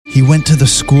He went to the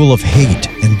school of hate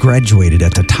and graduated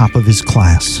at the top of his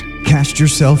class. Cast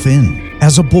yourself in.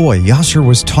 As a boy, Yasser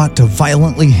was taught to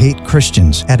violently hate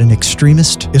Christians at an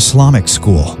extremist Islamic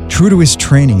school. True to his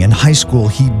training in high school,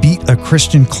 he beat a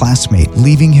Christian classmate,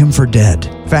 leaving him for dead.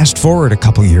 Fast forward a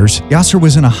couple years, Yasser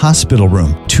was in a hospital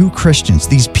room. Two Christians,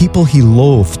 these people he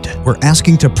loathed, were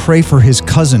asking to pray for his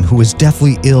cousin who was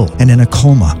deathly ill and in a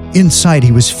coma. Inside,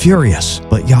 he was furious,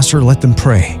 but Yasser let them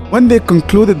pray. When they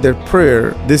concluded their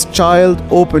prayer, this child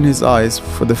opened his eyes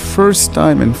for the first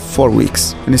time in 4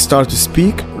 weeks, and he started to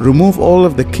speak, remove all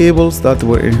of the cables that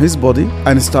were in his body,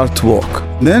 and start to walk.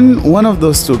 Then one of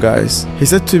those two guys, he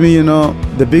said to me,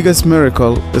 the biggest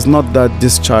miracle is not that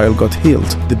this child got healed.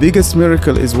 The biggest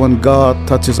miracle is when God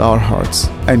touches our hearts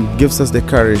and gives us the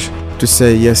courage to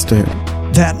say yes to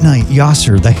Him. That night,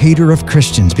 Yasser, the hater of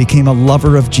Christians, became a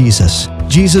lover of Jesus.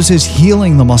 Jesus is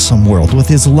healing the Muslim world with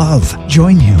His love.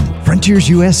 Join him.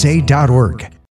 FrontiersUSA.org.